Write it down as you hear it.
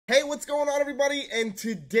Hey, what's going on, everybody? And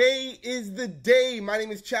today is the day. My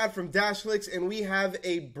name is Chad from DashClicks, and we have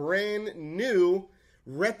a brand new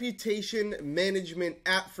reputation management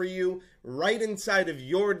app for you right inside of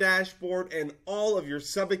your dashboard and all of your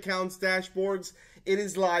sub-accounts dashboards. It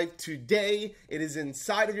is live today. It is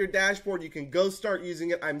inside of your dashboard. You can go start using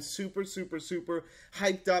it. I'm super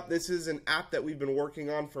hyped up. This is an app that we've been working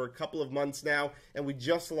on for a couple of months now, and we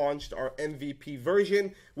just launched our MVP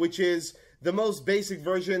version, which is the most basic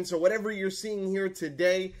version. So whatever you're seeing here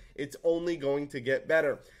today, it's only going to get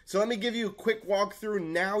better. So let me give you a quick walkthrough.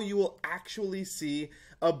 Now you will actually see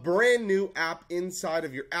a brand new app inside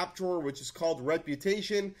of your app drawer, which is called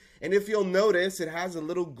Reputation. And if you'll notice, it has a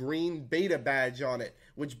little green beta badge on it,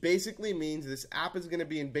 which basically means this app is going to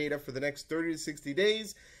be in beta for the next 30 to 60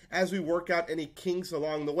 days as we work out any kinks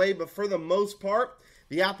along the way. But for the most part,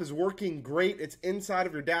 the app is working great. It's inside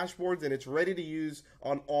of your dashboards and it's ready to use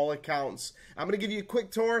on all accounts. I'm going to give you a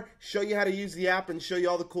quick tour, show you how to use the app, and show you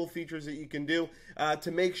all the cool features that you can do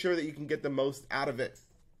to make sure that you can get the most out of it.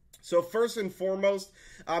 So first and foremost,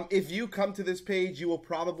 if you come to this page, you will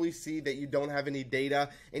probably see that you don't have any data,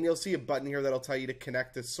 and you'll see a button here that'll tell you to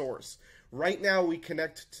connect to source. Right now, we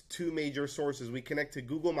connect to two major sources. We connect to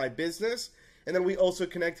Google My Business, and then we also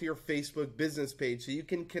connect to your Facebook business page. So you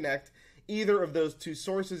can connect either of those two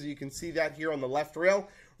sources. You can see that here on the left rail.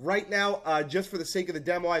 Right now, just for the sake of the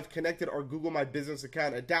demo, I've connected our Google My Business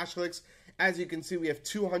account at DashClicks. As you can see, we have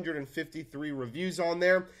 253 reviews on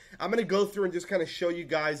there. I'm going to go through and just kind of show you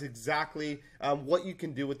guys exactly what you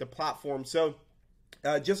can do with the platform. So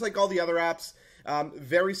just like all the other apps,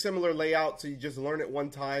 very similar layout, so you just learn it one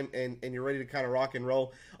time and you're ready to kind of rock and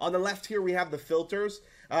roll. On the left here, we have the filters.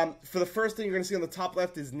 For the first thing you're going to see on the top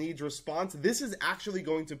left is needs response. This is actually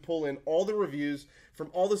going to pull in all the reviews from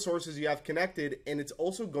all the sources you have connected, and it's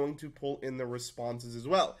also going to pull in the responses as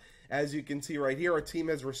well. As you can see right here, our team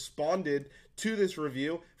has responded to this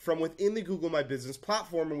review from within the Google My Business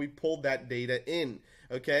platform, and we pulled that data in,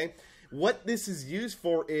 okay? What this is used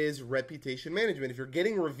for is reputation management. If you're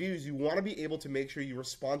getting reviews, you want to be able to make sure you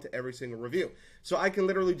respond to every single review. So I can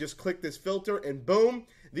literally just click this filter and boom,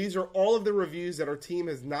 these are all of the reviews that our team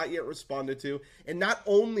has not yet responded to. And not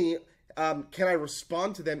only can I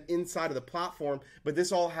respond to them inside of the platform, but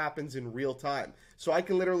this all happens in real time. So I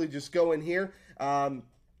can literally just go in here and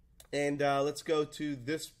let's go to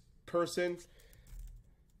this person.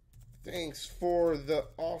 Thanks for the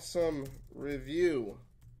awesome review.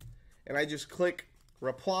 And I just click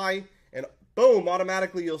reply, and boom,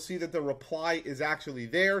 automatically you'll see that the reply is actually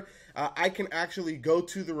there. I can actually go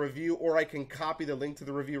to the review, or I can copy the link to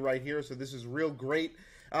the review right here. So this is real great.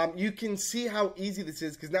 You can see how easy this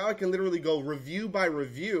is, because now I can literally go review by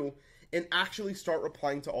review and actually start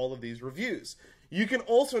replying to all of these reviews. You can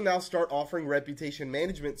also now start offering reputation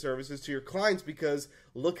management services to your clients, because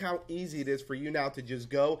look how easy it is for you now to just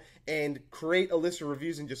go and create a list of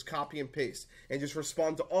reviews and just copy and paste and just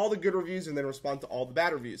respond to all the good reviews and then respond to all the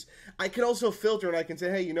bad reviews. I can also filter, and I can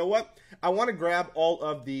say, hey, you know what? I want to grab all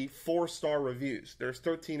of the 4-star reviews. There's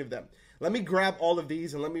 13 of them. Let me grab all of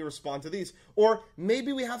these and let me respond to these. Or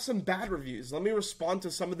maybe we have some bad reviews. Let me respond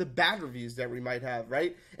to some of the bad reviews that we might have,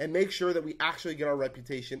 right? And make sure that we actually get our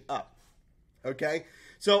reputation up. Okay,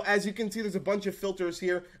 so as you can see, there's a bunch of filters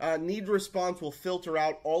here. Need response will filter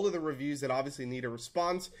out all of the reviews that obviously need a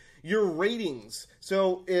response. Your ratings.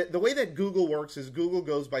 So the way that Google works is Google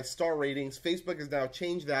goes by star ratings. Facebook has now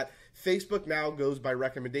changed that. Facebook now goes by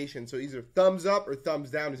recommendation. So either thumbs up or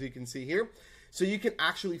thumbs down, as you can see here. So you can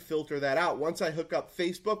actually filter that out. Once I hook up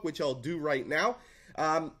Facebook, which I'll do right now.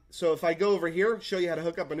 So if I go over here, show you how to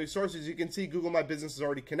hook up a new source, as you can see, Google My Business is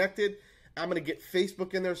already connected. I'm going to get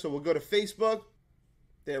Facebook in there, so we'll go to Facebook.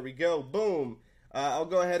 There we go. Boom. I'll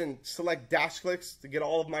go ahead and select DashClicks to get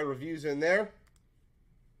all of my reviews in there.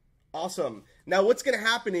 Awesome. Now what's going to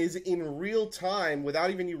happen is, in real time, without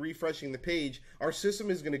even you refreshing the page, our system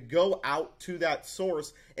is going to go out to that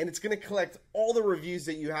source, and it's going to collect all the reviews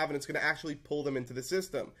that you have, and it's going to actually pull them into the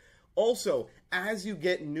system. Also, as you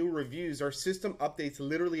get new reviews, our system updates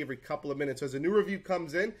literally every couple of minutes. So as a new review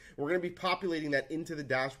comes in, we're going to be populating that into the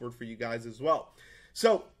dashboard for you guys as well.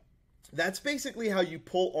 So that's basically how you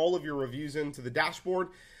pull all of your reviews into the dashboard.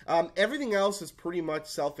 Everything else is pretty much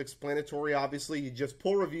self-explanatory. Obviously, you just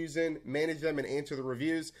pull reviews in, manage them, and answer the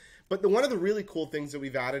reviews. But one of the really cool things that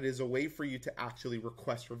we've added is a way for you to actually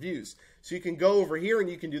request reviews. So you can go over here and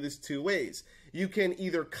you can do this two ways. You can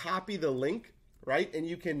either copy the link, right? And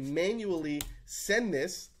you can manually send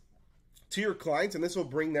this to your clients, and this will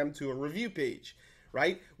bring them to a review page.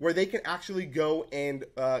 right? Where they can actually go and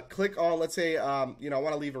click on, let's say, I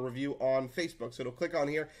want to leave a review on Facebook. So it'll click on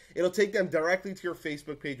here. It'll take them directly to your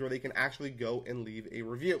Facebook page where they can actually go and leave a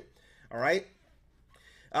review. All right.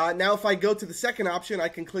 Now, if I go to the second option, I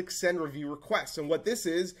can click Send Review Requests. And what this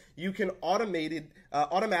is, you can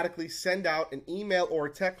automatically send out an email or a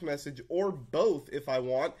text message or both if I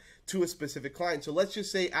want to a specific client. So let's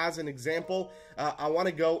just say, as an example, I want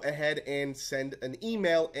to go ahead and send an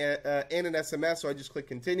email and an SMS. So I just click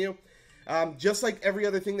Continue. Just like every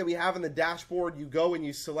other thing that we have in the dashboard, you go and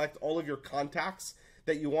you select all of your contacts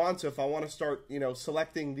that you want. So if I want to start,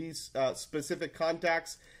 selecting these specific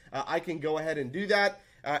contacts, I can go ahead and do that.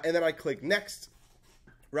 And then I click Next,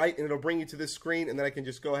 right? And it'll bring you to this screen, and then I can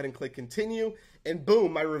just go ahead and click Continue, and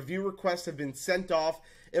boom, my review requests have been sent off.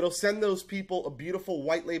 It'll send those people a beautiful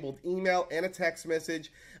white labeled email and a text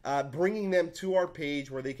message, bringing them to our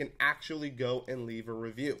page where they can actually go and leave a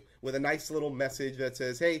review with a nice little message that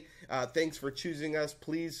says, hey, thanks for choosing us.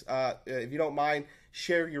 Please, if you don't mind,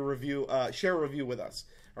 share your review, share a review with us.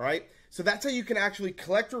 All right. So that's how you can actually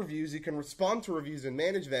collect reviews. You can respond to reviews and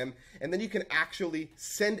manage them. And then you can actually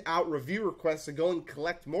send out review requests to go and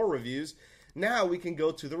collect more reviews. Now we can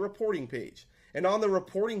go to the reporting page. And on the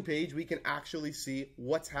reporting page, we can actually see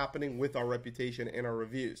what's happening with our reputation and our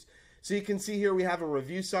reviews. So you can see here we have a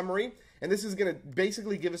review summary. And this is going to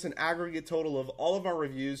basically give us an aggregate total of all of our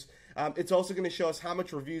reviews. It's also going to show us how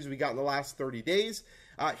much reviews we got in the last 30 days.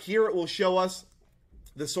 Here it will show us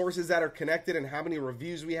the sources that are connected and how many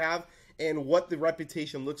reviews we have and what the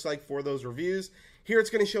reputation looks like for those reviews. Here it's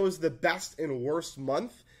going to show us the best and worst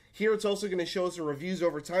month. Here it's also going to show us the reviews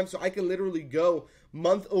over time, so I can literally go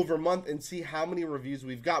month over month and see how many reviews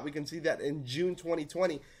we've got. We can see that in June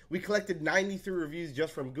 2020, we collected 93 reviews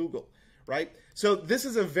just from Google, right? So this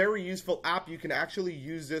is a very useful app. You can actually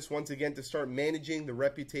use this once again to start managing the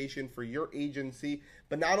reputation for your agency,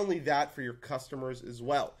 but not only that, for your customers as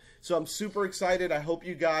well. So I'm super excited. I hope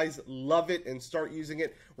you guys love it and start using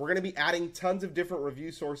it. We're going to be adding tons of different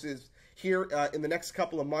review sources here in the next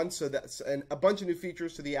couple of months. So that's a bunch of new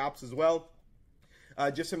features to the apps as well,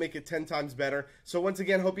 just to make it 10 times better. So once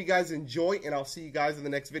again, hope you guys enjoy, and I'll see you guys in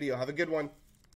the next video. Have a good one.